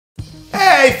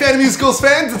Hey Phantom Musicals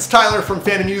fans, it's Tyler from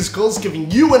Phantom Musicals giving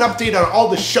you an update on all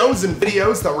the shows and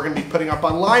videos that we're going to be putting up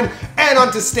online and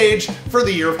onto stage for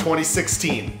the year of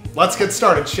 2016. Let's get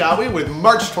started, shall we, with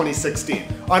March 2016.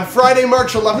 On Friday,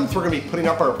 March 11th, we're going to be putting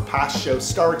up our past show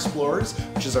Star Explorers,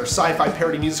 which is our sci-fi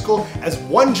parody musical, as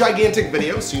one gigantic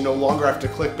video, so you no longer have to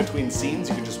click between scenes.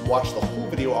 You can just watch the whole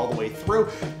video all the way through,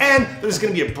 and there's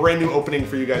going to be a brand new opening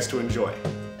for you guys to enjoy.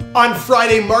 On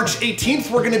Friday, March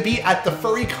 18th, we're going to be at the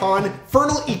FurryCon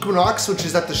Fernal Equinox, which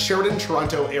is at the Sheraton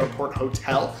Toronto Airport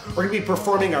Hotel. We're going to be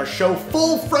performing our show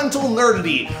Full Frontal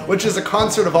Nerdity, which is a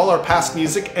concert of all our past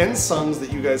music and songs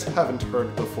that you guys haven't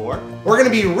heard before. We're going to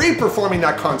be re-performing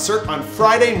that concert on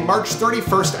Friday, March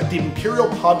 31st at the Imperial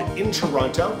Pub in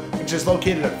Toronto, which is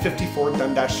located at 54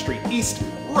 Dundas Street East,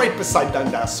 right beside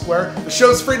Dundas Square. The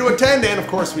show's free to attend, and of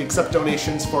course we accept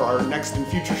donations for our next and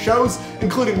future shows,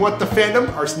 including What the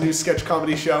Fandom, our new sketch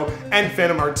comedy show, and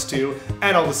Phantom Hearts 2,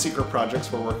 and all the secret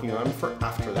projects we're working on for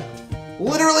after that.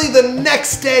 Literally the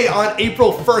next day, on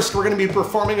April 1st, we're going to be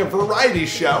performing a variety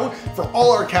show for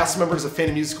all our cast members of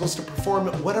Phantom Musicals to perform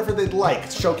whatever they'd like,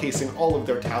 showcasing all of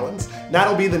their talents. And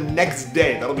that'll be the next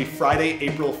day. That'll be Friday,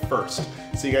 April 1st.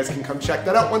 So you guys can come check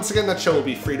that out. Once again, that show will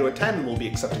be free to attend, and we'll be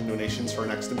accepting donations for our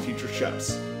next and future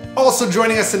shows. Also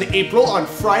joining us in April, on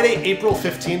Friday, April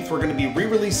 15th, we're going to be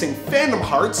re-releasing Phantom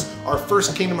Hearts, our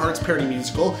first Kingdom Hearts parody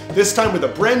musical, this time with a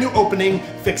brand new opening,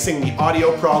 fixing the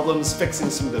audio problems, fixing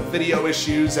some of the video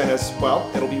issues, and as well,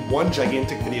 it'll be one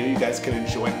gigantic video you guys can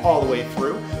enjoy all the way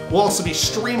through. We'll also be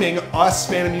streaming us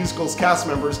Phantom Musicals cast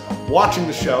members watching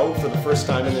the show for the first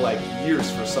time in like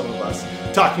years for some of us,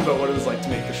 talking about what it was like to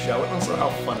make the show and also how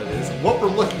fun it is and what we're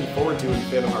looking forward to in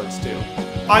Phantom Hearts 2.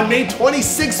 On May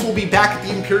 26th, we'll be back at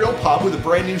the Imperial Pub with a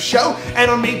brand new show, and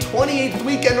on May 28th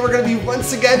weekend, we're going to be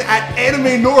once again at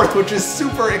Anime North, which is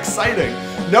super exciting.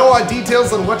 No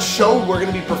details on what show we're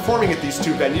going to be performing at these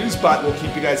two venues, but we'll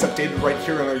keep you guys updated right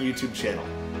here on our YouTube channel.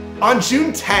 On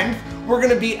June 10th, we're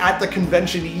going to be at the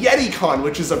convention YetiCon,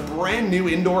 which is a brand new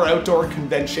indoor-outdoor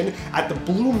convention at the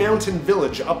Blue Mountain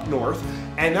Village up north,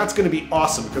 and that's going to be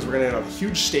awesome because we're going to have a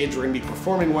huge stage. We're going to be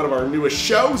performing one of our newest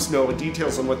shows, no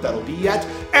details on what that'll be yet,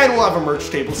 and we'll have a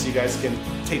merch table so you guys can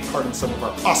take part in some of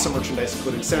our awesome merchandise,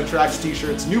 including soundtracks,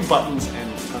 t-shirts, new buttons,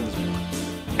 and tons more.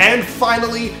 And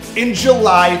finally, in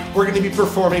July, we're going to be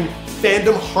performing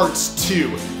Phantom Hearts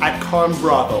 2 at Con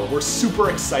Bravo. We're super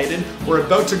excited. We're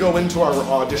about to go into our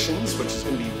auditions, which is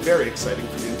going to be very exciting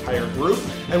for the entire group,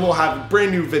 and we'll have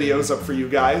brand new videos up for you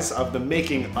guys of the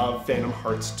making of Phantom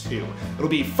Hearts 2. It'll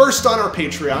be first on our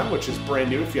Patreon, which is brand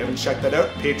new if you haven't checked that out,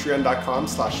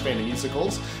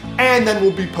 patreon.com/phantommusicals, and then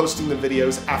we'll be posting the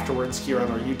videos afterwards here on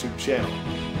our YouTube channel.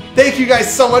 Thank you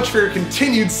guys so much for your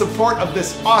continued support of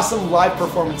this awesome live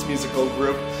performance musical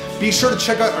group. Be sure to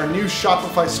check out our new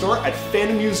Shopify store at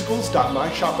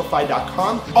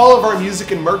phantommusicals.myshopify.com. All of our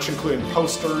music and merch, including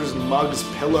posters, mugs,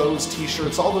 pillows,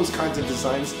 t-shirts, all those kinds of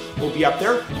designs will be up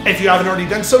there. If you haven't already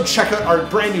done so, check out our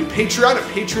brand new Patreon at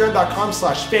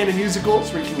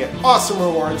patreon.com/phantommusicals, where you can get awesome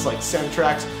rewards like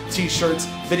soundtracks, t-shirts,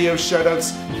 video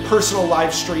shoutouts, personal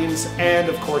live streams, and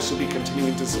of course you'll be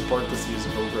continuing to support this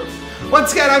musical group.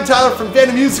 Once again, I'm Tyler from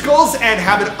Phantom Musicals, and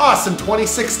have an awesome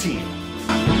 2016.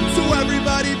 So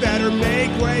everybody better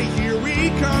make way, here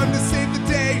we come.